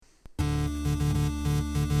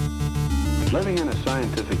Living in a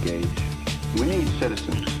scientific age, we need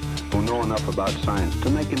citizens who know enough about science to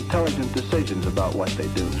make intelligent decisions about what they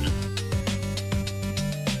do.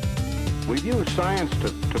 We've used science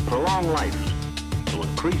to prolong life, to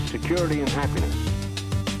increase security and happiness.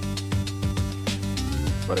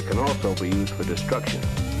 But it can also be used for destruction.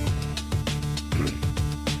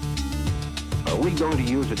 Are we going to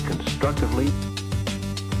use it constructively?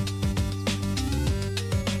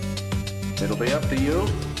 It'll be up to you,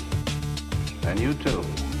 and you too.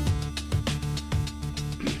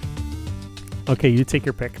 Okay, you take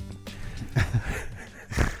your pick.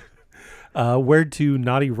 Where do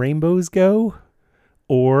naughty rainbows go?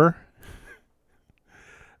 Or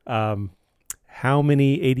how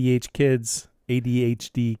many ADHD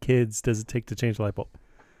kids does it take to change a light bulb?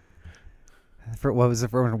 What was the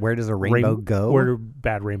first one? Where does a rainbow go? Where do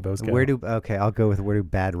bad rainbows go? Okay, I'll go with where do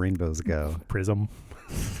bad rainbows go? Prism.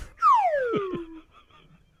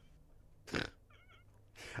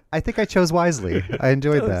 I think I chose wisely. I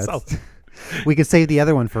enjoyed that. We could save the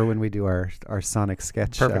other one for when we do our Sonic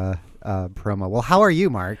sketch promo. Well, how are you,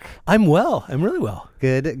 Mark? I'm well. I'm really well.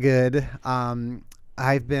 Good.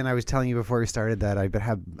 I was telling you before we started that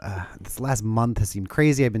this last month has seemed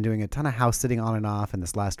crazy. I've been doing a ton of house sitting on and off, and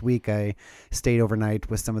this last week I stayed overnight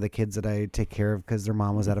with some of the kids that I take care of because their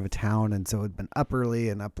mom was out of town, and so I'd been up early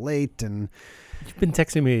and up late. And you've been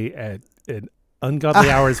texting me at ungodly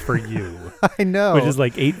hours for you. I know. Which is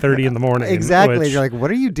like 8:30 in the morning. Exactly. You're like, what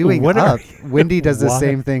are you doing up? Wendy does the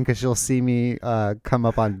same thing because she'll see me come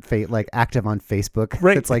up on active on Facebook.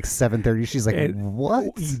 Right. It's like 7:30. She's like,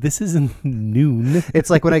 what? This isn't noon. It's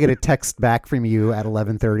like when I get a text back from you at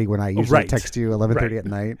 11:30 when I usually text you 11:30 at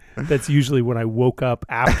night. That's usually when I woke up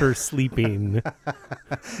after sleeping.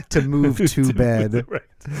 to move to bed. Right.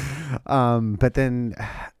 But then,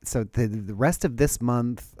 so the rest of this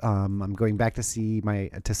month, I'm going back to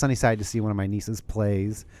Sunnyside to see one of my niece's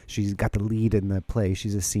plays. She's got the lead in the play.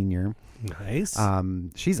 She's a senior. Nice.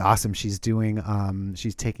 She's awesome. She's taking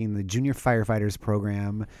the junior firefighters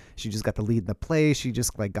program. She just got the lead in the play. She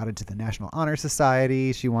just got into the National Honor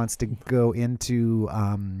Society. She wants to go into,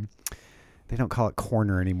 they don't call it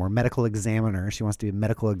coroner anymore. Medical examiner. She wants to be a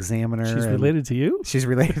medical examiner. She's related to you? She's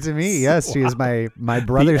related to me. Yes, wow. She is my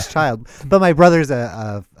brother's child. But my brother's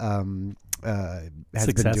has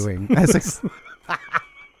Success. been doing.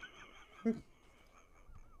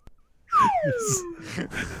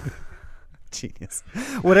 Genius.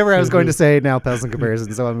 Whatever I was going to say now pales in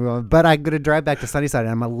comparison. So I'm going. But I'm going to drive back to Sunnyside,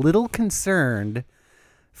 and I'm a little concerned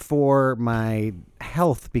for my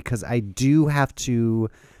health because I do have to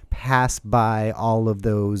pass by all of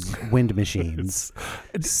those wind machines.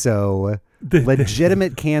 So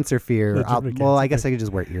legitimate cancer fear. I guess I could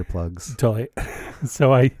just wear earplugs. Totally.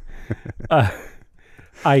 So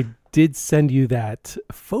I did send you that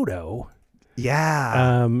photo.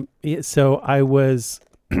 Yeah. So I was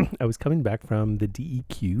coming back from the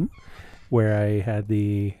DEQ where I had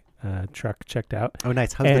the truck checked out. Oh,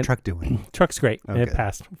 nice. How's the truck doing? Truck's great. Okay. It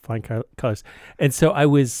passed flying colors. And so I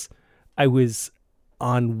was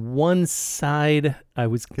on one side.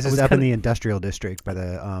 This is up in the industrial district by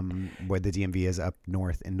the where the DMV is up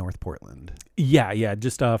north in North Portland. Yeah,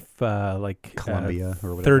 just off Columbia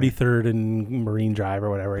or whatever. 33rd and Marine Drive or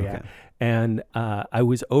whatever. Okay. Yeah, and I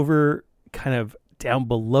was over kind of down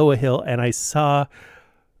below a hill, and I saw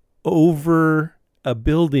over a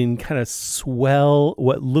building kind of swell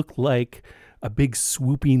what looked like a big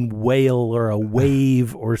swooping whale or a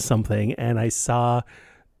wave or something, and I saw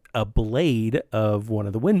a blade of one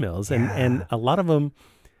of the windmills, and a lot of them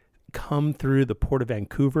come through the Port of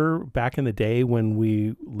Vancouver back in the day when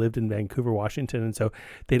we lived in Vancouver, Washington, and so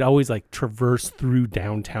they'd always traverse through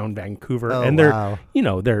downtown Vancouver, and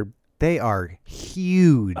they are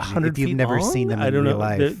huge. 100 if you've feet never long? seen them in real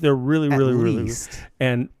life, they're really, really, really,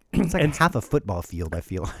 and it's like half a football field. I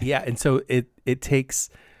feel like. Yeah, and so it takes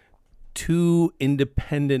two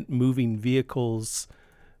independent moving vehicles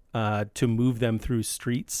to move them through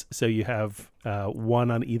streets. So you have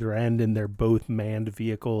one on either end, and they're both manned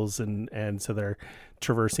vehicles, and so they're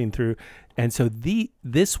traversing through. And so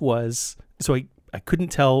I couldn't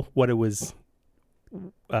tell what it was.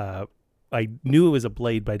 I knew it was a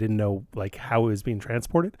blade, but I didn't know how it was being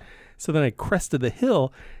transported. So then I crested the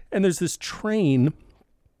hill, and there's this train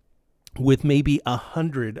with maybe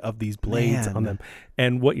 100 of these blades on them.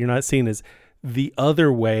 And what you're not seeing is the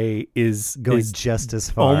other way is Going just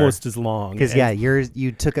as far. almost as long. Because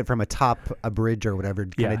you took it from a bridge or whatever,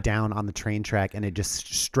 kind of down on the train track, and it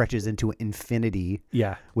just stretches into infinity.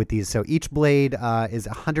 Yeah. With these, so each blade is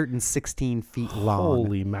 116 feet long.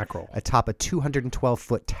 Holy mackerel! Atop a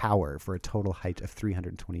 212-foot tower for a total height of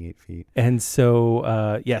 328 feet. And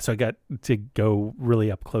so, so I got to go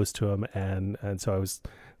really up close to him, and so I was.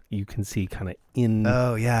 You can see kind of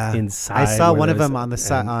inside. I saw one of them on the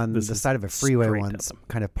side of a freeway once,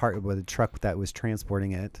 kind of part with a truck that was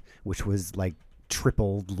transporting it, which was like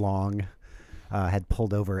triple long, had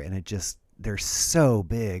pulled over, and they're so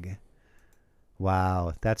big.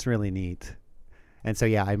 Wow, that's really neat. And so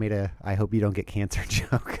I made I hope you don't get cancer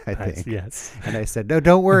joke, I think. Yes. And I said, no,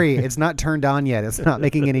 don't worry, it's not turned on yet. It's not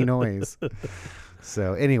making any noise.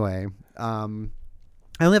 So anyway,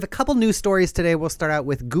 I only have a couple news stories today. We'll start out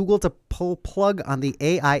with Google to pull plug on the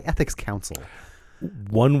AI Ethics Council.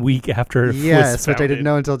 1 week after it was which I founded. didn't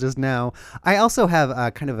know until just now. I also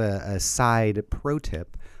have kind of a side pro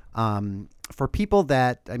tip. For people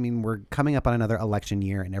that, we're coming up on another election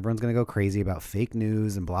year and everyone's going to go crazy about fake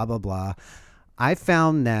news and blah, blah, blah. I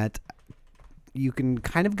found that you can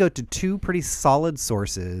kind of go to two pretty solid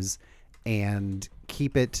sources and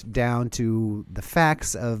keep it down to the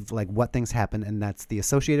facts of like what things happen, and that's the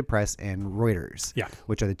Associated Press and Reuters,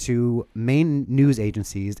 which are the two main news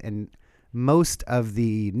agencies. And most of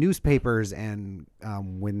the newspapers and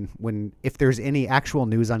if there's any actual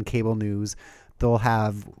news on cable news, they'll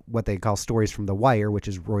have what they call stories from The Wire, which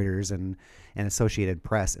is Reuters and Associated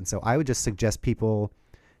Press. And so I would just suggest people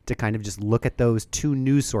to kind of just look at those two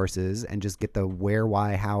news sources and just get the where,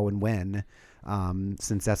 why, how, and when.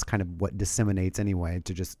 Since that's kind of what disseminates anyway,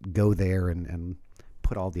 to just go there and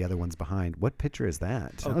put all the other ones behind. What picture is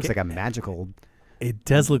that? It looks like a magical. It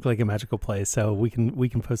does look like a magical place. So we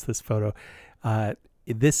can post this photo.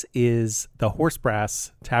 This is the Horse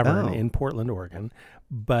Brass Tavern in Portland, Oregon,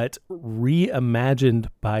 but reimagined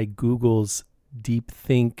by Google's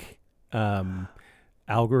DeepThink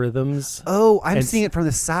algorithms. Oh, I'm seeing it from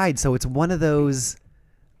the side. So it's one of those.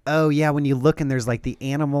 Oh yeah, when you look and there's like the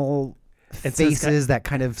animal faces that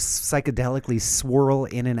kind of psychedelically swirl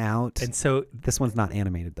in and out. And so this one's not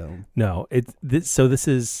animated though. No, this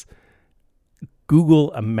is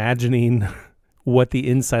Google imagining what the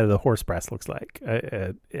inside of the horse brass looks like,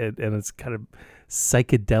 and it's kind of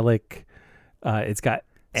psychedelic. It's got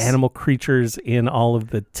animal creatures in all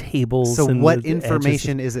of the tables. So and what the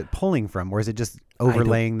information edges. is it pulling from, or is it just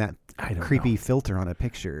overlaying that creepy filter on a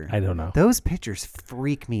picture? I don't know. Those pictures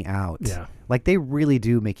freak me out. Yeah. Like they really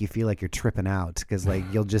do make you feel like you're tripping out, because like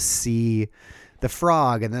you'll just see the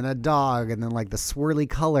frog and then a dog and then like the swirly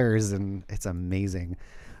colors, and it's amazing.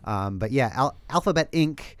 But yeah, Alphabet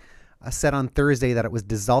Inc. Said on Thursday that it was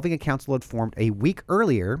dissolving a council it formed a week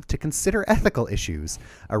earlier to consider ethical issues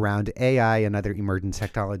around AI and other emerging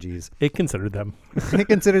technologies. It considered them. It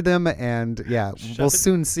considered them, and we'll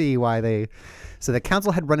soon see why they. So the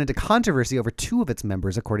council had run into controversy over two of its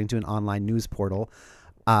members, according to an online news portal.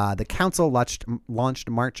 The council launched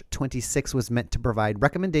March 26 was meant to provide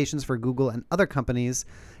recommendations for Google and other companies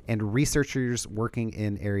and researchers working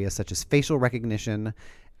in areas such as facial recognition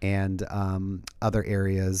and other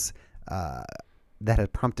areas that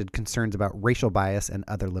had prompted concerns about racial bias and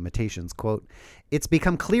other limitations. Quote, "It's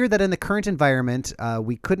become clear that in the current environment,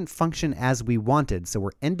 we couldn't function as we wanted, so we're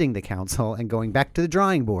ending the council and going back to the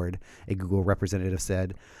drawing board," a Google representative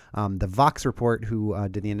said. The Vox report, who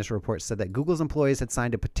did the initial report, said that Google's employees had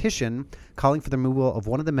signed a petition calling for the removal of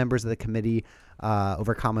one of the members of the committee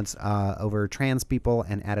over comments over trans people,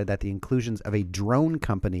 and added that the inclusions of a drone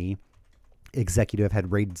company executive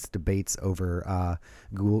had raised debates over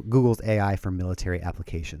Google's AI for military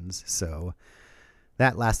applications. So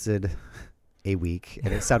that lasted a week,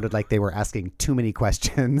 and it sounded like they were asking too many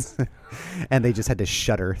questions, and they just had to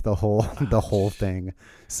shutter the whole thing.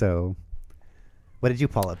 So, what did you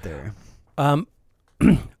pull up there? I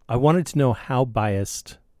wanted to know how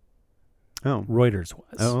biased Reuters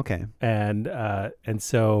was. Oh, okay. And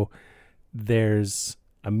so there's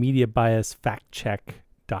a media bias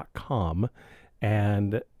factcheck.com,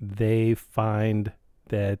 and they find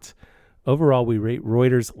that overall we rate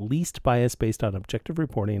Reuters least biased based on objective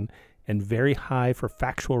reporting and very high for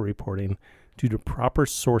factual reporting due to proper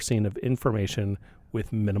sourcing of information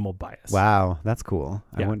with minimal bias. Wow, that's cool.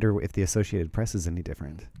 Yeah. I wonder if the Associated Press is any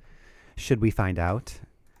different. Should we find out?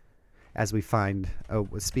 As we find,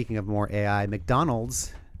 speaking of more AI,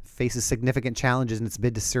 McDonald's faces significant challenges in its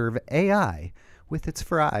bid to serve AI with its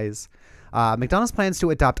fries. McDonald's plans to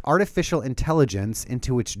adopt artificial intelligence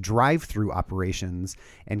into its drive-through operations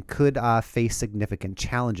and could face significant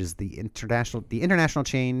challenges. The international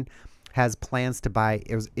chain has plans to buy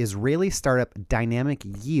Israeli startup Dynamic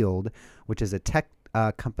Yield, which is a tech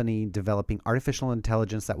company developing artificial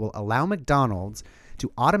intelligence that will allow McDonald's to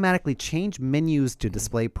automatically change menus to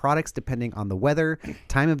display products depending on the weather,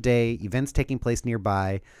 time of day, events taking place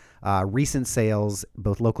nearby, recent sales,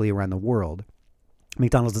 both locally around the world.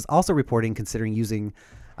 McDonald's is also reporting considering using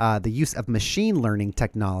the use of machine learning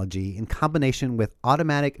technology in combination with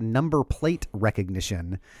automatic number plate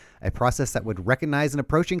recognition, a process that would recognize an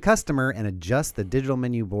approaching customer and adjust the digital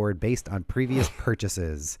menu board based on previous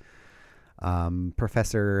purchases.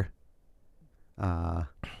 Professor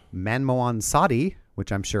Manmohan Sadi,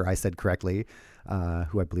 which I'm sure I said correctly,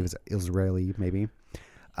 who I believe is Israeli, maybe.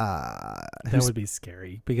 That would be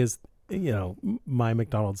scary because, my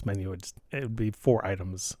McDonald's menu it would be 4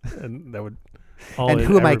 items, and that would. And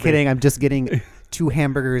who am I kidding? I'm just getting 2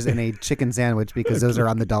 hamburgers and a chicken sandwich because those are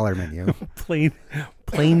on the $1 menu. Plain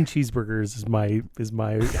cheeseburgers is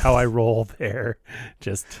my how I roll there.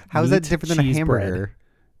 Just how is that different than a hamburger? Bread.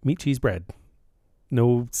 Meat cheese bread,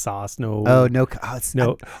 no sauce, no. Oh no!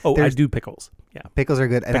 I do pickles. Yeah, pickles are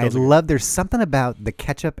good, and I love. There's something about the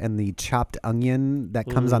ketchup and the chopped onion that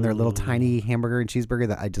comes on their little tiny hamburger and cheeseburger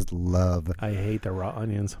that I just love. I hate the raw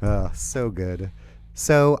onions. Oh, so good.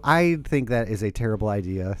 So I think that is a terrible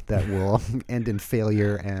idea that will end in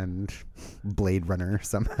failure and Blade Runner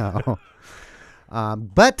somehow.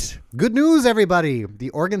 But good news, everybody. The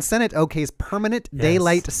Oregon Senate okays permanent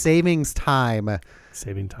daylight savings time.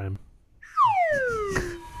 Saving time.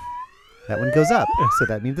 That one goes up, so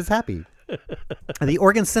that means it's happy. The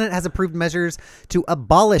Oregon Senate has approved measures to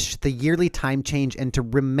abolish the yearly time change and to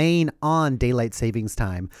remain on daylight savings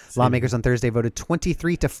time. Lawmakers on Thursday voted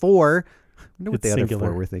 23-4. I wonder what the other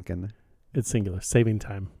 4 were thinking. It's singular. Saving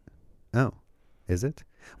time. Oh, is it?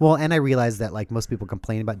 Well, and I realize that like most people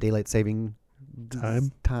complain about daylight saving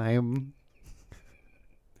time.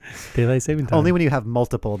 Daylight saving time. Only when you have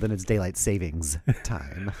multiple, then it's daylight savings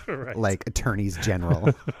time. Right. Like attorneys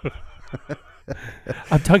general.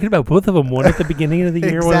 I'm talking about both of them. One at the beginning of the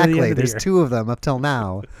year, one at the end of the year. There's 2 of them up till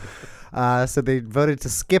now. So they voted to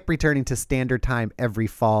skip returning to standard time every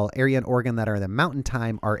fall. Area in Oregon that are in the mountain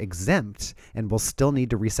time are exempt and will still need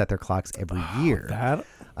to reset their clocks every year.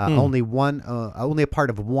 Only a part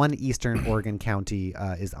of one eastern Oregon county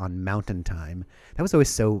is on mountain time. That was always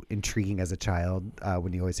so intriguing as a child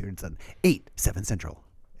when you always hear it's 8/7 Central.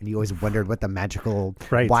 And you always wondered what the magical,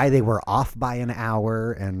 why they were off by an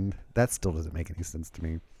hour. And that still doesn't make any sense to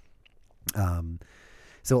me.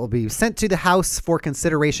 So it will be sent to the House for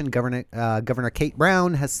consideration. Governor Kate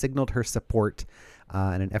Brown has signaled her support in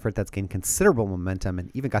an effort that's gained considerable momentum and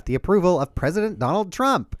even got the approval of President Donald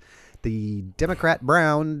Trump. The Democrat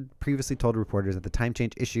Brown previously told reporters that the time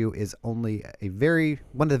change issue is only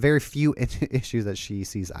one of the very few issues that she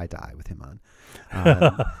sees eye to eye with him on.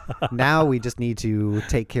 Now we just need to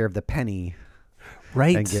take care of the penny,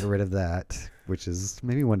 and get rid of that. Which is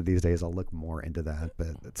maybe one of these days I'll look more into that,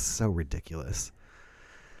 but it's so ridiculous.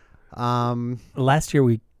 Last year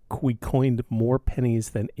we coined more pennies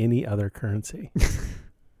than any other currency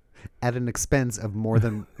at an expense of more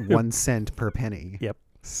than 1 cent per penny. Yep.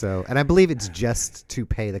 So, and I believe it's just to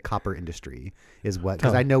pay the copper industry is what,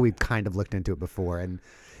 because I know we've kind of looked into it before, and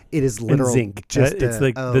it is literal zinc. It's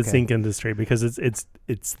like the zinc industry because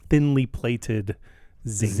it's thinly plated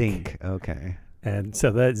zinc. Okay. And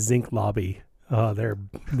so that zinc lobby. Oh, they're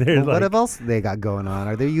what else they got going on?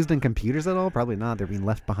 Are they used in computers at all? Probably not. They're being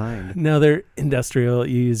left behind. No, they're industrial.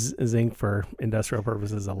 You use zinc for industrial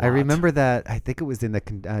purposes a lot. I remember that. I think it was in the.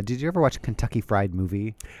 Did you ever watch Kentucky Fried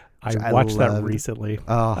Movie? I watched that recently.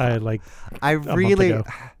 Oh, I really.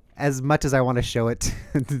 As much as I want to show it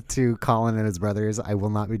to Colin and his brothers, I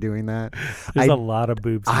will not be doing that. There's a lot of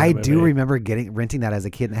boobs. I do remember renting that as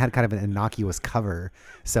a kid, and it had kind of an innocuous cover,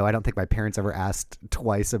 so I don't think my parents ever asked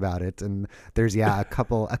twice about it. And there's a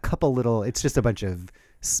couple little. It's just a bunch of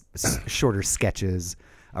shorter sketches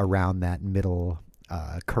around that middle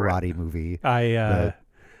karate movie. I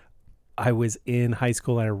was in high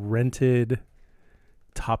school and I rented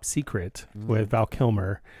Top Secret with Val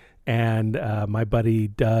Kilmer. And my buddy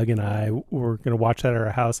Doug and I were going to watch that at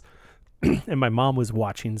our house. And my mom was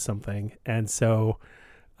watching something. And so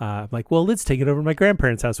I'm like, well, let's take it over to my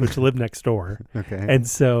grandparents' house, which lived next door. Okay. And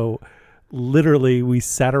so literally we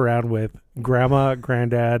sat around with grandma,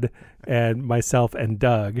 granddad, and myself and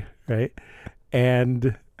Doug, right?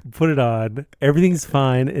 And put it on. Everything's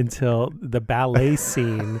fine until the ballet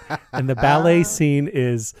scene. And the ballet scene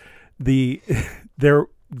is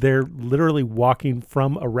they're literally walking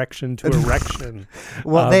from erection to erection.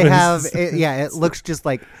 Well, they have, it looks just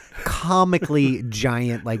like comically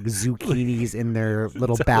giant, like zucchinis in their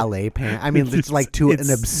little ballet pants. I mean, it's like to an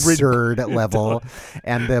absurd level.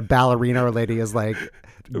 And the ballerina lady is like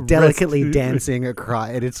delicately dancing across,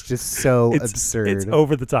 and it's just so absurd. It's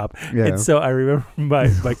over the top. Yeah. And so I remember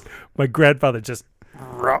my grandfather just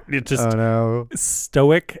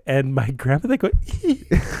stoic, and my grandmother going,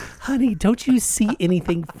 honey, don't you see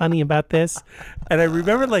anything funny about this? And I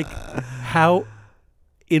remember like how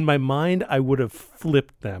in my mind I would have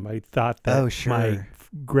flipped them. I thought that my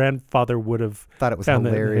grandfather would have thought it was found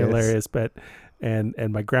hilarious, but and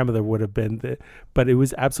my grandmother would have been but it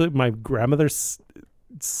was absolutely, my grandmother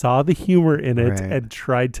saw the humor in it and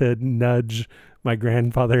tried to nudge my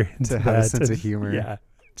grandfather into to have a sense of humor. Yeah.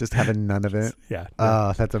 Just having none of it. Yeah.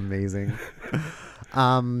 Oh, that's amazing.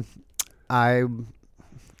 I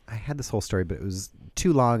had this whole story, but it was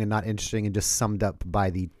too long and not interesting, and just summed up by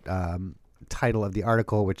the title of the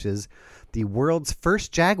article, which is "The World's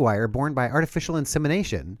First Jaguar Born by Artificial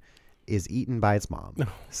Insemination is Eaten by Its Mom."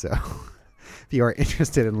 So if you are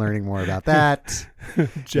interested in learning more about that,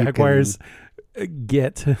 Jaguars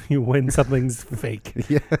get when something's fake.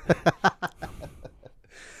 Yeah.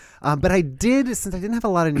 But I did, since I didn't have a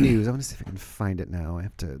lot of news, I want to see if I can find it now. I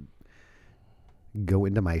have to go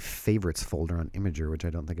into my favorites folder on Imager, which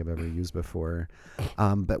I don't think I've ever used before.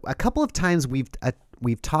 But a couple of times we've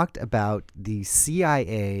talked about the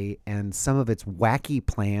CIA and some of its wacky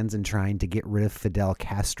plans in trying to get rid of Fidel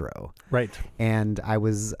Castro. Right. And I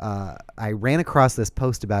ran across this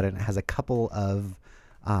post about it, and it has a couple of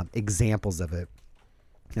examples of it.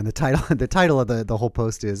 And the title of the whole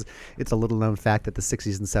post is, "It's a little known fact that the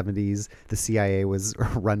 60s and 70s, the CIA was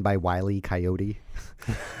run by Wile E. Coyote."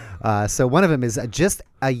 So one of them is, just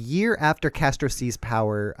a year after Castro seized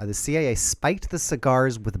power, the CIA spiked the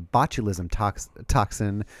cigars with botulism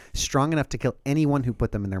toxin strong enough to kill anyone who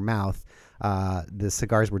put them in their mouth. The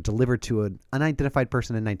cigars were delivered to an unidentified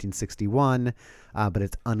person in 1961, but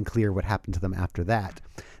it's unclear what happened to them after that.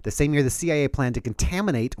 The same year, the CIA planned to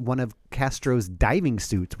contaminate one of Castro's diving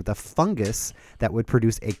suits with a fungus that would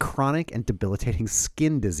produce a chronic and debilitating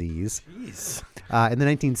skin disease. Jeez. In the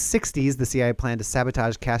 1960s, the CIA planned to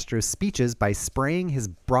sabotage Castro's speeches by spraying his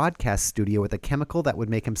broadcast studio with a chemical that would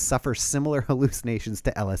make him suffer similar hallucinations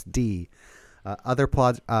to LSD. Other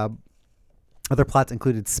plots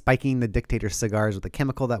included spiking the dictator's cigars with a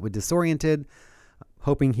chemical that would disorient him,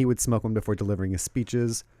 hoping he would smoke one before delivering his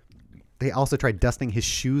speeches. They also tried dusting his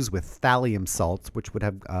shoes with thallium salts, which would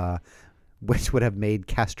have made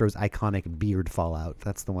Castro's iconic beard fall out.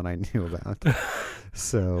 That's the one I knew about.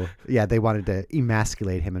 So, yeah, they wanted to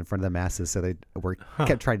emasculate him in front of the masses, so they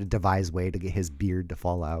kept trying to devise a way to get his beard to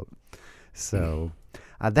fall out. So...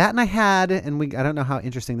 that, and I don't know how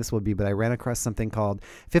interesting this will be, but I ran across something called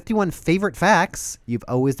 51 Favorite Facts You've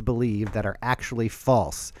Always Believed That Are Actually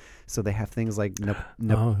False. So they have things like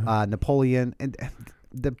Napoleon. And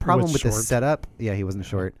the problem with this setup, he wasn't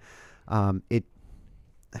short. It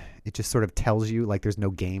just sort of tells you, like, there's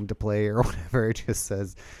no game to play or whatever. It just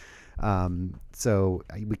says, so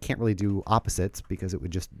we can't really do opposites because it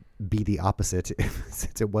would just be the opposite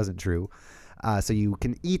since it wasn't true. So you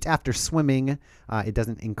can eat after swimming. It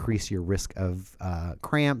doesn't increase your risk of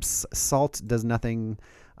cramps. Salt does nothing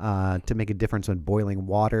to make a difference when boiling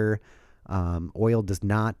water. Oil does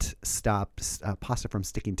not stop pasta from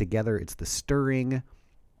sticking together. It's the stirring.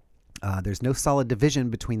 There's no solid division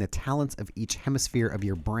between the talents of each hemisphere of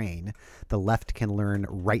your brain. The left can learn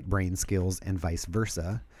right brain skills and vice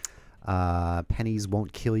versa. Pennies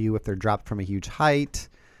won't kill you if they're dropped from a huge height.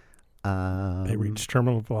 They reach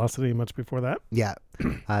terminal velocity much before that. Yeah.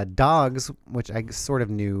 Dogs, which I sort of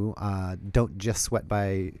knew, don't just sweat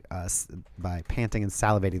by panting and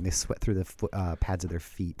salivating. They sweat through the pads of their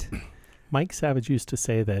feet. Mike Savage used to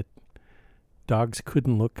say that dogs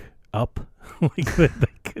couldn't look up. Like they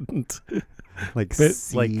couldn't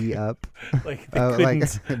see up. Like they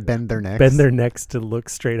couldn't bend their necks. Bend their necks to look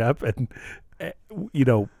straight up, and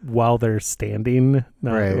while they're standing,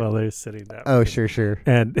 not while they're sitting down. Oh, sure.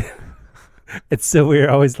 And it's so we're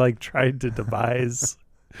always like trying to devise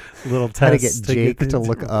little tests how to get Jake to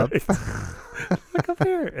look up. Look up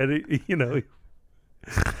here, and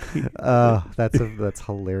Oh, that's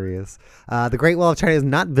hilarious. The Great Wall of China is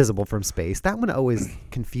not visible from space. That one always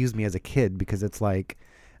confused me as a kid because it's like,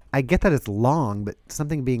 I get that it's long, but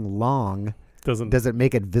something being long doesn't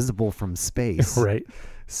make it visible from space. Right.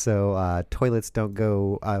 So toilets don't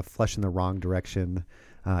go flush in the wrong direction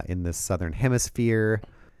in the southern hemisphere.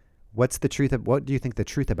 What do you think the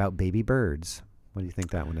truth about baby birds? What do you think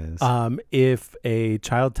that one is? If a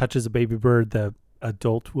child touches a baby bird, the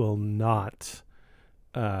adult will not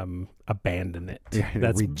abandon it.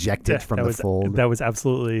 Yeah, reject it from the fold. That was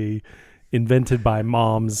absolutely invented by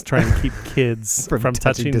moms trying to keep kids from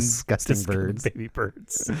touching disgusting birds, baby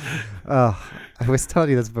birds. I was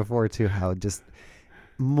telling you this before too, how just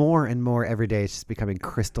more and more every day it's just becoming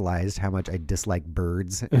crystallized how much I dislike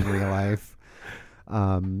birds in real life.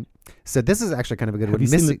 So this is actually kind of a good one.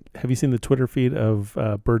 Have you seen the Twitter feed of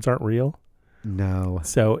Birds Aren't Real? No.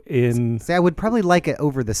 So I would probably like it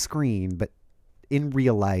over the screen, but in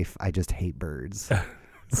real life, I just hate birds.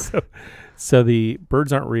 so the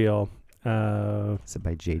Birds Aren't Real. Is it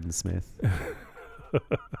by Jaden Smith?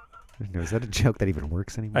 Is that a joke that even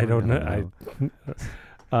works anymore? I don't know.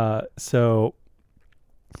 So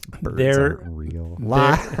birds aren't real.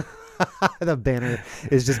 The banner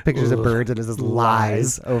is just pictures of birds and it says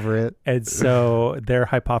lies over it. And so their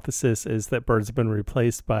hypothesis is that birds have been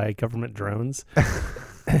replaced by government drones.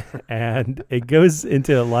 And it goes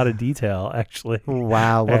into a lot of detail, actually.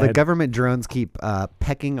 Wow. Well, the government drones keep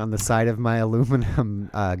pecking on the side of my aluminum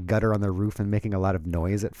gutter on the roof and making a lot of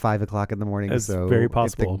noise at 5 o'clock in the morning. It's so very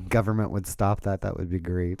possible. If the government would stop that, that would be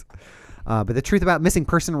great. But the truth about missing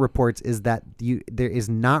person reports is that there is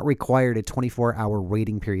not required a 24-hour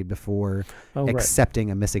waiting period before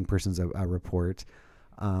accepting a missing person's report.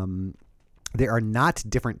 There are not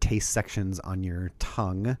different taste sections on your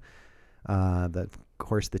tongue. Of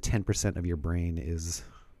course, the 10% of your brain is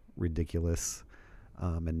ridiculous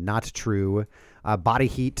and not true. Body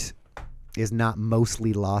heat is not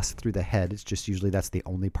mostly lost through the head. It's just usually that's the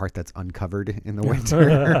only part that's uncovered in the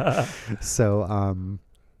winter. So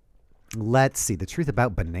let's see. The truth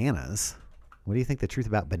about bananas. What do you think the truth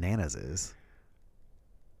about bananas is?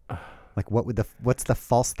 Like, what's the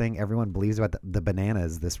false thing everyone believes about the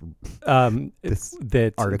bananas? This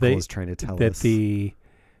article is trying to tell us that the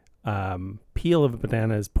peel of a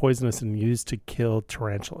banana is poisonous and used to kill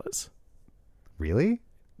tarantulas. Really?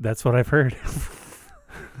 That's what I've heard.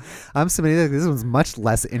 I'm submitting this one's much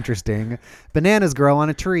less interesting. Bananas grow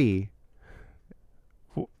on a tree.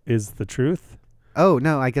 Is the truth? Oh,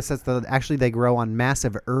 no, I guess actually they grow on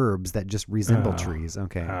massive herbs that just resemble trees.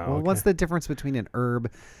 Okay. Well, what's the difference between an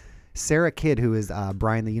herb? Sarah Kidd, who is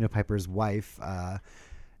Brian the Unipiper's wife,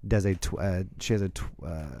 does she has a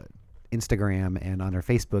Instagram, and on her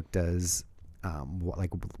Facebook does like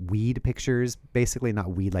weed pictures, basically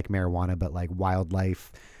not weed like marijuana, but like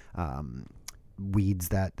wildlife weeds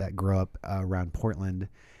that grow up around Portland.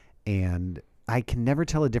 And I can never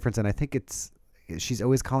tell a difference. And I think she's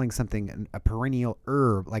always calling something a perennial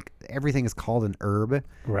herb. Like everything is called an herb,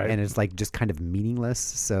 right? And it's like just kind of meaningless.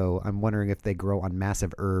 So I'm wondering if they grow on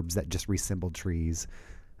massive herbs that just resemble trees.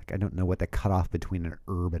 Like I don't know what the cutoff between an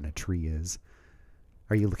herb and a tree is.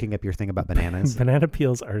 Are you looking up your thing about bananas? Banana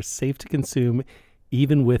peels are safe to consume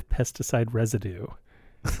even with pesticide residue.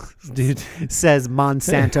 Dude. Says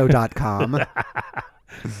Monsanto.com.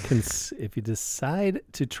 If you decide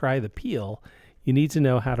to try the peel, you need to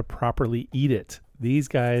know how to properly eat it. These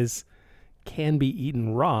guys can be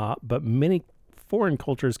eaten raw, but many foreign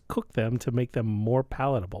cultures cook them to make them more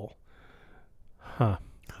palatable.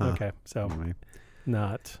 Okay, so anyway.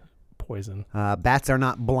 Not poison. Bats are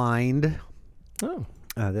not blind. Oh.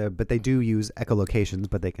 But they do use echolocations,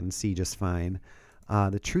 but they can see just fine.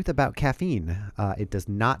 The truth about caffeine, it does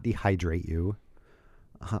not dehydrate you.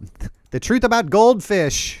 The truth about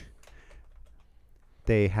goldfish,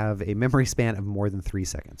 they have a memory span of more than 3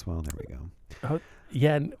 seconds. Well, there we go. Oh,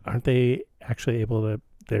 yeah, aren't they actually able to,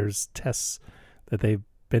 there's tests that they've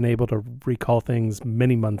been able to recall things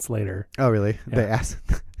many months later. Oh, really? Yeah. They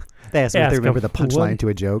asked me if they remember the punchline to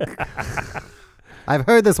a joke. I've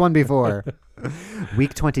heard this one before.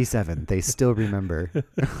 Week 27. They still remember.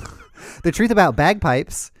 The truth about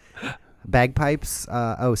bagpipes. Bagpipes.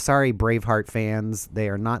 Sorry, Braveheart fans. They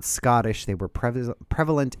are not Scottish. They were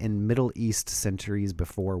prevalent in Middle East centuries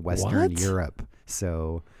before Western Europe.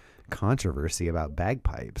 So, controversy about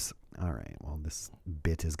bagpipes. All right. Well, this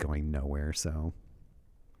bit is going nowhere, so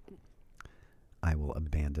I will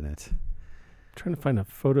abandon it. I'm trying to find a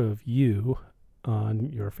photo of you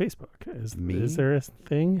on your Facebook. Is there a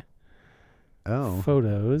thing? Oh.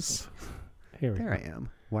 Photos. Here we go. There I am.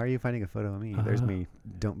 Why are you finding a photo of me? There's me.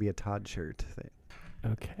 Don't be a Todd shirt.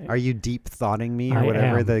 Okay. Are you deep thoughting me or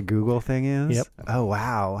whatever the Google thing is? Yep. Oh,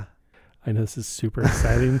 wow. I know this is super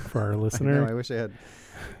exciting for our listener. I wish I had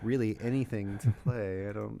really anything to play.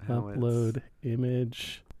 I don't know. Upload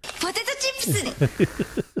image. Potato chips.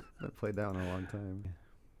 I've played that one in a long time.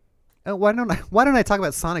 Oh, why don't I talk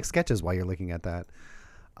about Sonic Sketches while you're looking at that?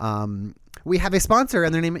 We have a sponsor,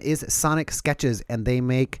 and their name is Sonic Sketches, and they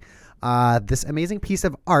make this amazing piece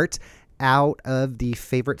of art. out of the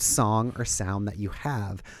favorite song or sound that you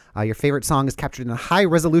have. Your favorite song is captured in a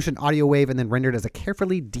high-resolution audio wave and then rendered as a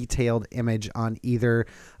carefully detailed image on either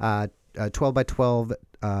a 12 by 12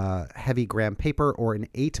 heavy gram paper or an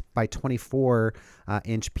 8 by 24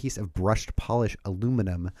 inch piece of brushed polished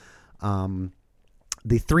aluminum.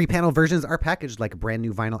 The 3-panel versions are packaged like a brand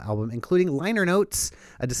new vinyl album, including liner notes,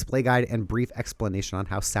 a display guide, and brief explanation on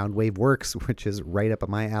how Soundwave works, which is right up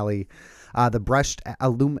my alley. The brushed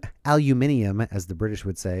aluminum, as the British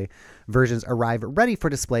would say, versions arrive ready for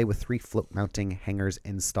display with 3 float mounting hangers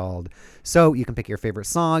installed. So you can pick your favorite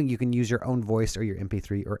song, you can use your own voice or your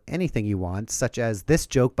MP3 or anything you want, such as this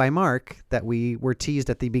joke by Mark that we were teased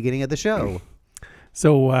at the beginning of the show.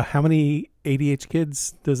 So how many ADH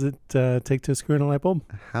kids does it take to screw in a light bulb?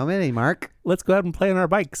 How many, Mark? Let's go out and play on our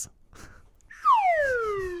bikes.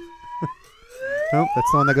 Nope, that's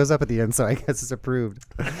the one that goes up at the end, so I guess it's approved.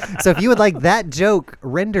 So if you would like that joke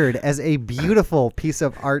rendered as a beautiful piece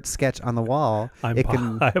of art sketch on the wall, I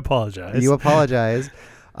apologize. You apologize.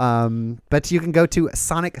 But you can go to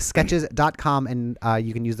sonicsketches.com and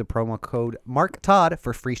you can use the promo code MarkTodd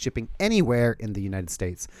for free shipping anywhere in the United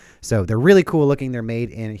States. So they're really cool looking. They're made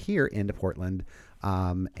here in Portland.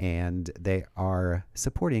 And they are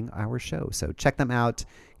supporting our show. So check them out,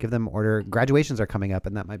 give them an order. Graduations are coming up,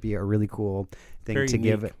 and that might be a really cool thing very to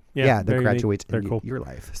unique. give. Yeah, the graduates in cool. your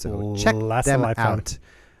life. So check them out.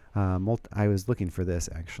 I was looking for this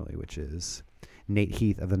actually, which is Nate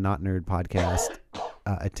Heath of the Not Nerd podcast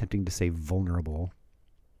attempting to say vulnerable.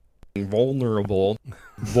 Vulnerable.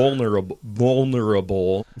 This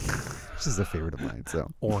is a favorite of mine. So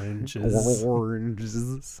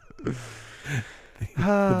oranges.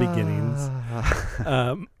 The beginnings.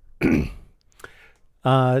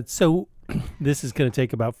 So this is going to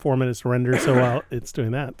take about 4 minutes to render. So while it's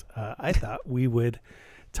doing that, I thought we would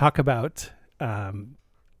talk about an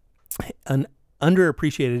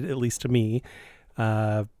underappreciated, at least to me,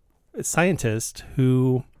 scientist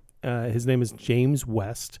who his name is James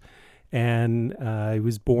West. And he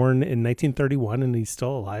was born in 1931, and he's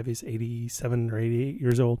still alive. He's 87 or 88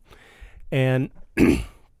 years old. And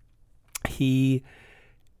he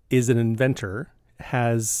is an inventor,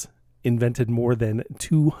 has invented more than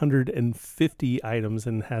 250 items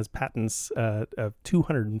and has patents of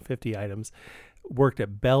 250 items, worked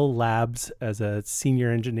at Bell Labs as a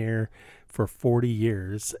senior engineer for 40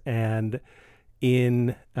 years. And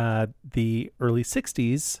in the early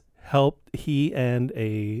 60s, he and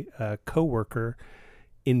a co-worker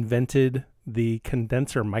invented the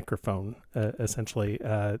condenser microphone, essentially.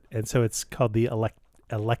 And so it's called the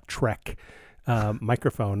Electrek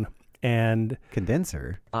microphone. And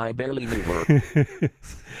condenser. I barely knew her.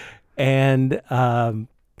 And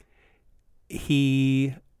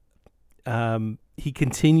he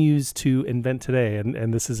continues to invent today.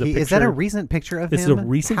 And this is a picture. Is that a recent picture of him? This is a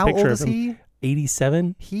recent How picture old of is him. he?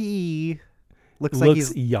 87. He looks like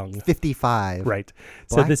he's young. 55. Right.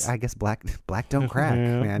 Black, So this, I guess black don't crack,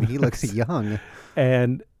 man. He looks young.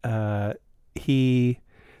 And this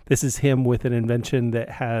is him with an invention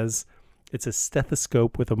that it's a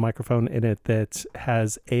stethoscope with a microphone in it that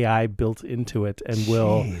has AI built into it and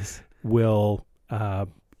will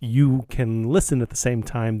you can listen at the same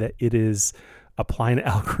time that it is applying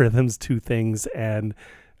algorithms to things and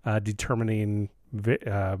determining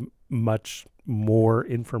much more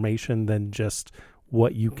information than just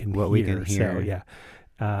what you can hear. We can hear. So, yeah.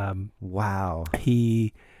 Wow.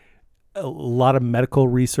 A lot of medical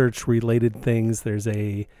research related things. There's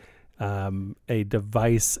a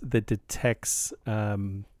device that detects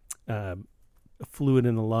fluid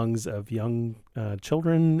in the lungs of young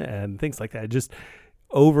children and things like that. Just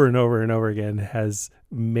over and over and over again has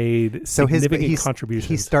made significant contributions.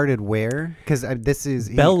 He started where? Because this is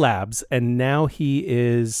Bell Labs, and now he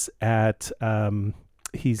is at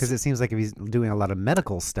because it seems like if he's doing a lot of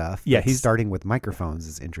medical stuff. Yeah, he's starting with microphones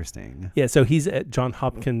is interesting. Yeah, so he's at Johns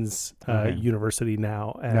Hopkins University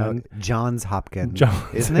now. And no, Johns Hopkins,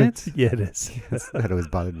 isn't it? Yeah, it is. That always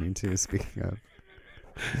bothered me too. Speaking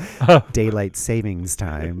of daylight savings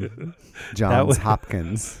time, Johns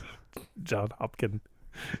Hopkins. Johns Hopkins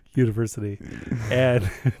University.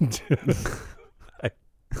 And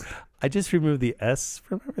I just removed the S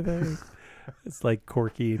from everything. It's like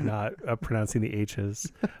quirky, not pronouncing the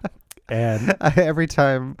H's. And every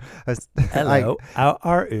time hello, how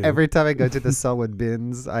are you? Every time I go to the Selwood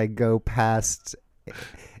bins, I go past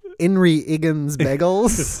Henry Iggins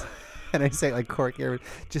Bagels. And I say like quirky,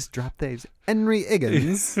 just drop these. Henry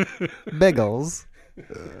Iggins Bagels.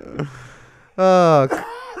 Oh,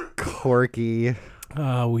 Corky.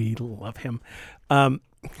 Oh, we love him.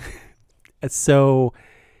 So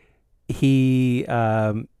he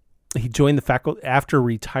he joined the faculty after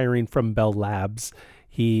retiring from Bell Labs.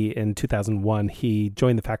 In 2001, he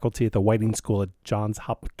joined the faculty at the Whiting School at Johns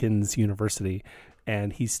Hopkins University,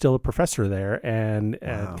 and he's still a professor there, and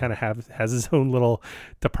kind of has his own little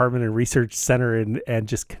department and research center, and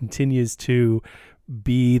just continues to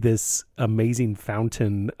be this amazing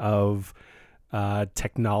fountain of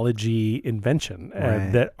technology invention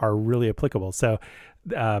that are really applicable. So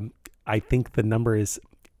I think the number is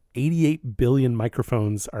 88 billion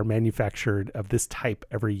microphones are manufactured of this type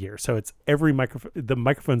every year. So it's every microphone. The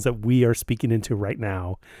microphones that we are speaking into right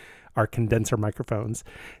now are condenser microphones.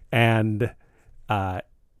 And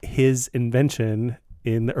his invention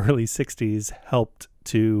in the early 60s helped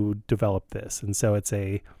to develop this. And so it's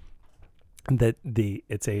a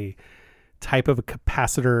type of a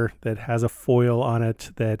capacitor that has a foil on it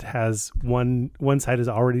that has one side is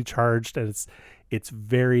already charged, and it's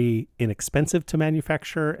very inexpensive to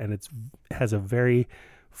manufacture, and has a very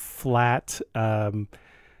flat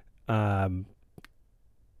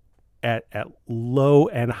at low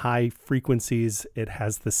and high frequencies. It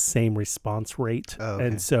has the same response rate. Oh, okay.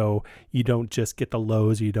 And so you don't just get the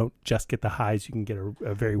lows, you don't just get the highs, you can get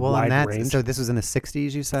a very wide range. So this was in the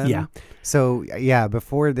 60s, you said? Yeah. So yeah,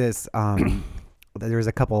 before this, there was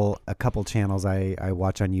a couple channels I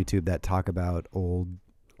watch on YouTube that talk about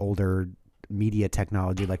older media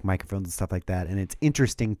technology like microphones and stuff like that, and it's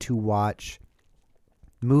interesting to watch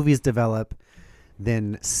movies develop,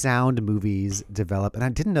 then sound movies develop. And I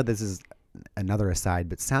didn't know, this is another aside,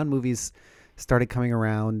 but sound movies started coming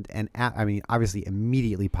around, and obviously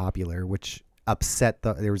immediately popular, which upset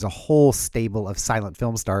there was a whole stable of silent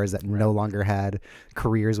film stars that no longer had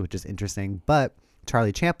careers, which is interesting. But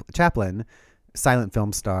Charlie Chaplin, silent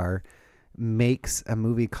film star, makes a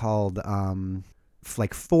movie called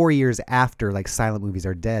like 4 years after like silent movies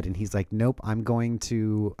are dead, and he's like, nope, I'm going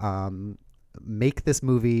to make this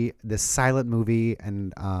silent movie,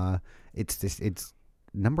 and it's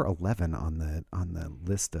number 11 on the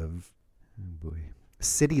list of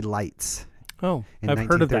City Lights. Oh, I've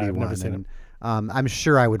heard of that. I've never seen it. I'm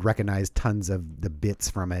sure I would recognize tons of the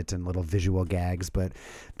bits from it and little visual gags, but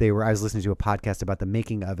I was listening to a podcast about the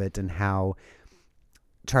making of it and how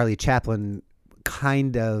Charlie Chaplin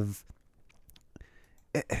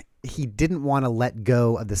he didn't want to let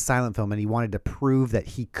go of the silent film, and he wanted to prove that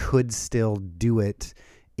he could still do it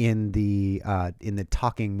in the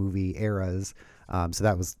talking movie eras. So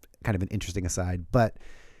that was kind of an interesting aside. But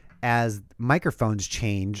as microphones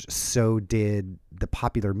changed, so did the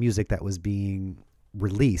popular music that was being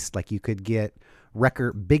released. Like, you could get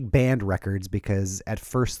big band records, because at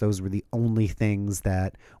first those were the only things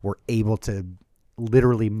that were able to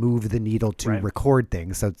literally move the needle to record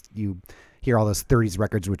things. So you hear all those 30s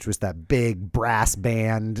records, which was that big brass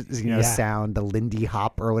band, sound, the Lindy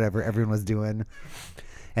Hop or whatever everyone was doing.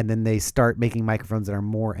 And then they start making microphones that are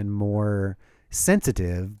more and more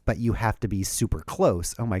sensitive, but you have to be super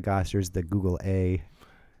close. Oh my gosh, there's the Google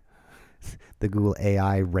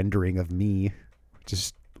AI rendering of me.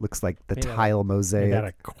 Just looks like the tile mosaic. Made out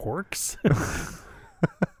of corks?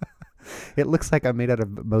 It looks like I'm made out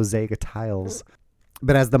of mosaic tiles.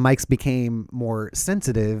 But as the mics became more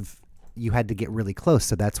sensitive, you had to get really close.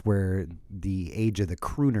 So that's where the age of the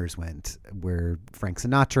crooners went, where Frank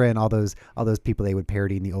Sinatra and all those people, they would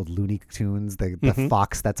parody in the old Looney Tunes, the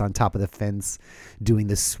fox that's on top of the fence doing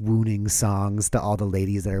the swooning songs to all the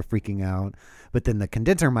ladies that are freaking out. But then the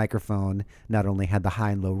condenser microphone not only had the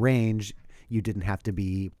high and low range, you didn't have to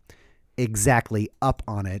be exactly up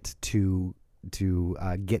on it to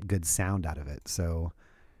get good sound out of it. So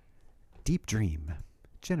Deep Dream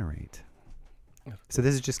Generate. So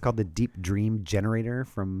this is just called the Deep Dream Generator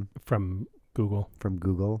from Google. From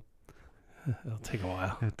Google. It'll take a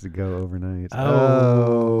while. I have to go overnight.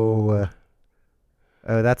 Oh,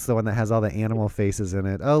 that's the one that has all the animal faces in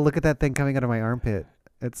it. Oh, look at that thing coming out of my armpit.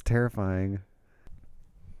 It's terrifying.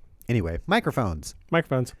 Anyway, microphones.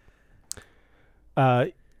 And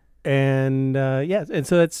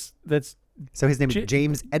so that's. So his name is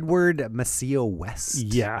James Edward Maceo West.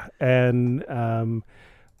 Yeah, and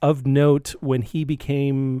of note, when he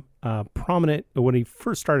became prominent, when he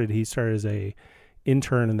first started, he started as a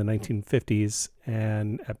intern in the 1950s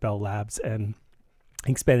and at Bell Labs, and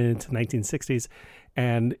expanded into 1960s,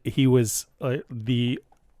 and he was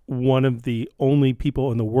one of the only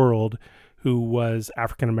people in the world who was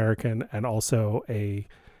African American and also an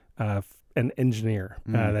engineer.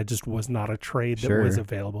 That just was not a trade that was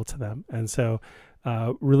available to them, and so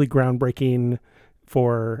really groundbreaking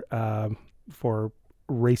for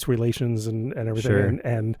race relations and everything,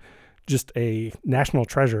 and just a national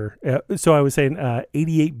treasure. So I was saying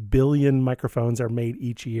 88 billion microphones are made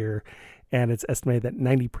each year, and it's estimated that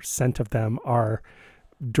 90% of them are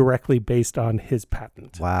directly based on his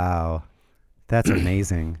patent. Wow. That's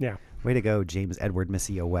amazing. Yeah. Way to go, James Edward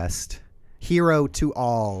Messiah West. Hero to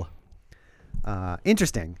all.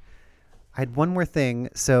 Interesting. I had one more thing.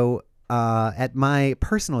 So at my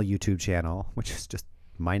personal YouTube channel, which is just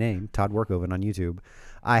my name, Todd Workoven on YouTube,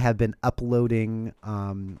 I have been uploading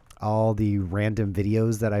all the random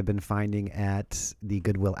videos that I've been finding at the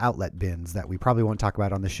Goodwill outlet bins that we probably won't talk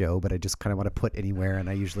about on the show, but I just kind of want to put anywhere, and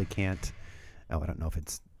I usually can't. Oh, I don't know if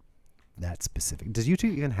it's that specific. Does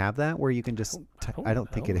YouTube even have that where you can just I don't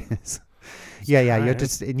think it is. Yeah. You have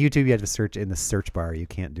to, in YouTube, you have to search in the search bar. You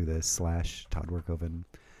can't do the / Todd Workoven.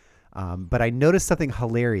 But I noticed something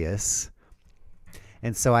hilarious.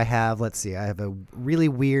 And so I have a really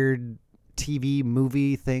weird TV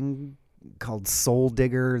movie thing called Soul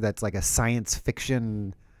Digger that's like a science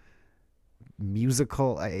fiction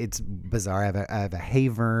musical. It's bizarre. I have a Hey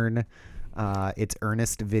Vern. It's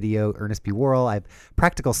Ernest video, Ernest B. Worrell. I have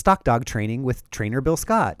Practical Stock Dog Training with Trainer Bill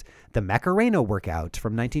Scott, the Macarena Workout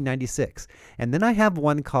from 1996. And then I have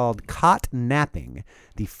one called Caught Napping,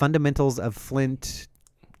 the Fundamentals of Flint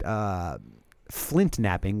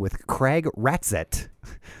Napping with Craig Ratzett,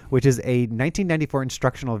 which is a 1994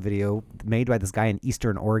 instructional video made by this guy in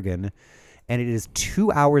Eastern Oregon. And it is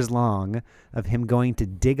 2 hours long of him going to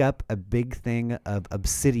dig up a big thing of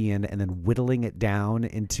obsidian and then whittling it down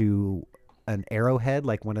into an arrowhead,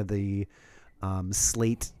 like one of the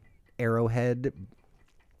slate arrowhead.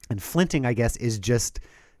 And flinting, I guess, is just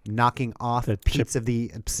knocking off a piece of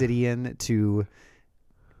the obsidian to...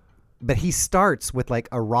 But he starts with like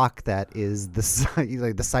a rock that is the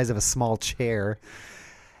size of a small chair.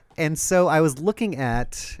 And so I was looking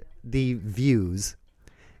at the views.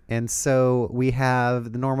 And so we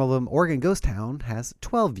have the normal Oregon Ghost Town has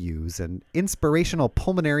 12 views, and Inspirational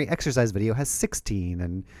Pulmonary Exercise Video has 16,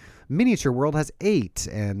 and Miniature World has 8,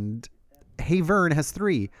 and Hey Vern has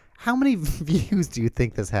 3. How many views do you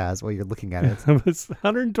think this has while you're looking at it? It's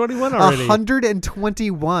 121 already.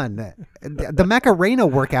 121. The Macarena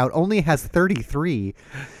Workout only has 33.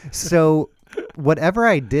 So whatever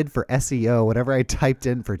I did for SEO, whatever I typed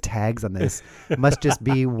in for tags on this, must just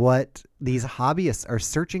be what these hobbyists are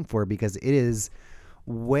searching for, because it is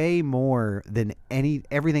way more than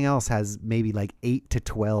everything else has maybe like 8 to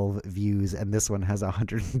 12 views, and this one has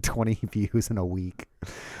 120 views in a week.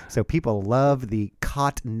 So people love the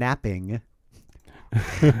Caught Napping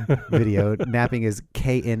video. Napping is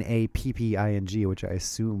KNAPPING, which I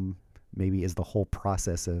assume maybe is the whole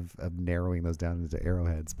process of narrowing those down into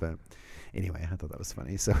arrowheads. But anyway, I thought that was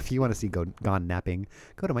funny. So if you want to see Gone Napping,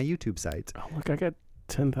 go to my YouTube site. Oh, look, I got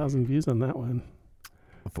 10,000 views on that one.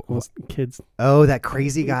 Kids. Oh, that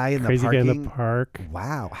crazy guy in crazy the guy parking. in the park.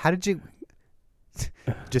 Wow. How did you...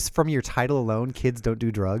 Just from your title alone, Kids Don't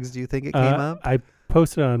Do Drugs, do you think it came up? I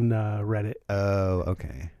posted on Reddit. Oh,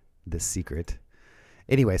 okay. The secret.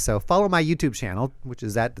 Anyway, so follow my YouTube channel, which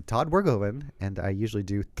is at the Todd Workoven, and I usually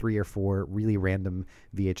do 3 or 4 really random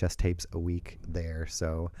VHS tapes a week there.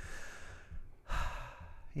 So,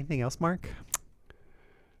 anything else, Mark?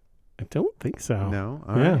 I don't think so. No?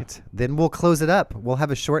 All right. Then we'll close it up. We'll have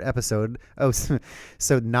a short episode. Oh, so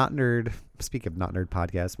Not Nerd, speaking of Not Nerd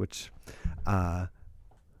podcast, which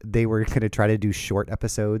they were going to try to do short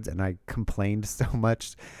episodes, and I complained so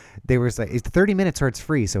much. They were like, it's 30 minutes or it's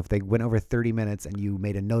free. So if they went over 30 minutes and you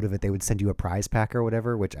made a note of it, they would send you a prize pack or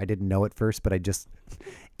whatever, which I didn't know at first, but I just,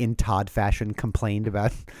 in Todd fashion, complained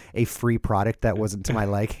about a free product that wasn't to my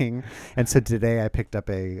liking. And so today I picked up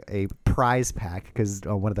a prize pack because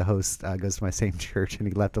one of the hosts goes to my same church, and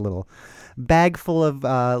he left a little bag full of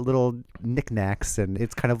little knickknacks, and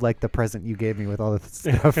it's kind of like the present you gave me with all the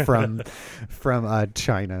stuff from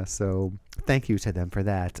China. So thank you to them for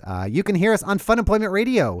that. You can hear us on Fun Employment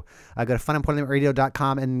Radio. Go to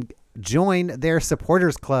funemploymentradio.com and join their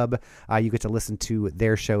supporters club. You get to listen to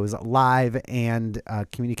their shows live and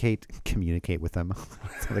communicate with them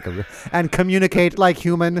and communicate like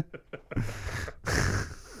human.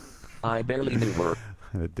 I barely knew her.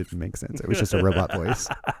 It didn't make sense. It was just a robot voice.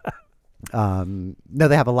 No,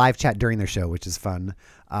 they have a live chat during their show, which is fun.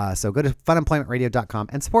 So go to funemploymentradio.com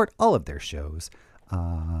and support all of their shows.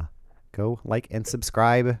 Go like and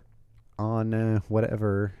subscribe on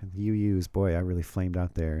whatever you use. Boy, I really flamed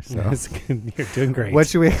out there. So You're doing great. what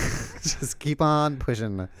should we just keep on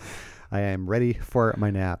pushing? I am ready for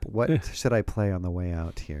my nap. What should I play on the way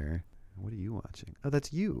out here? What are you watching? Oh,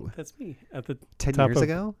 that's you. That's me at the 10 top years of,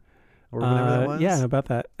 ago? Or whenever that was? Yeah, about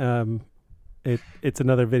that. It's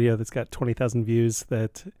another video that's got 20,000 views.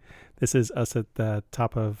 That this is us at the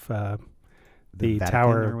top of the Vatican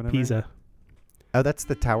Tower or of whatever? Pisa. Oh, that's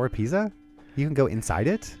the Tower of Pisa? You can go inside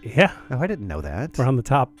it? Yeah, Oh, I didn't know that. we're on the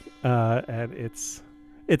top, and it's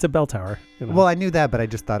a bell tower. You know? Well, I knew that, but I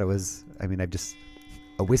just thought it was. I mean, I just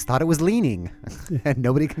always thought it was leaning, and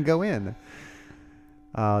nobody can go in.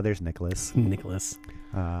 Oh, there's Nicholas. Nicholas.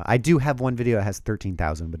 I do have one video that has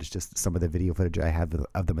 13,000, but it's just some of the video footage I have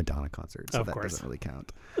of the Madonna concert, so Of that course. doesn't really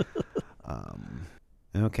count.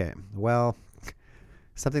 Okay, well,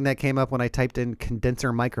 something that came up when I typed in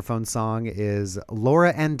condenser microphone song is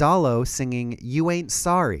Laura Andallo singing "You Ain't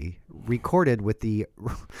Sorry," recorded with the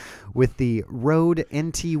Rode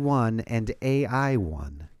NT1 and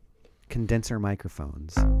AI1 condenser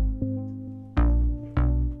microphones.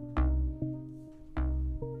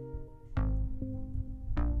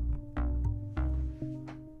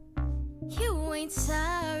 You ain't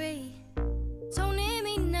sorry. Don't need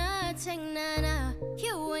me nothing, nana.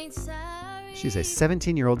 You ain't sorry. She's a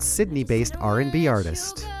 17-year-old Sydney-based R&B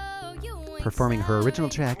artist, performing her original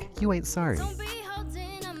track, "You Ain't Sorry." Don't be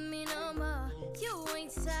holding on me no more. You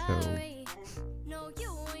ain't sorry. No,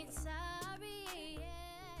 you ain't sorry.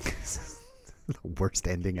 The worst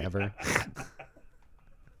ending ever.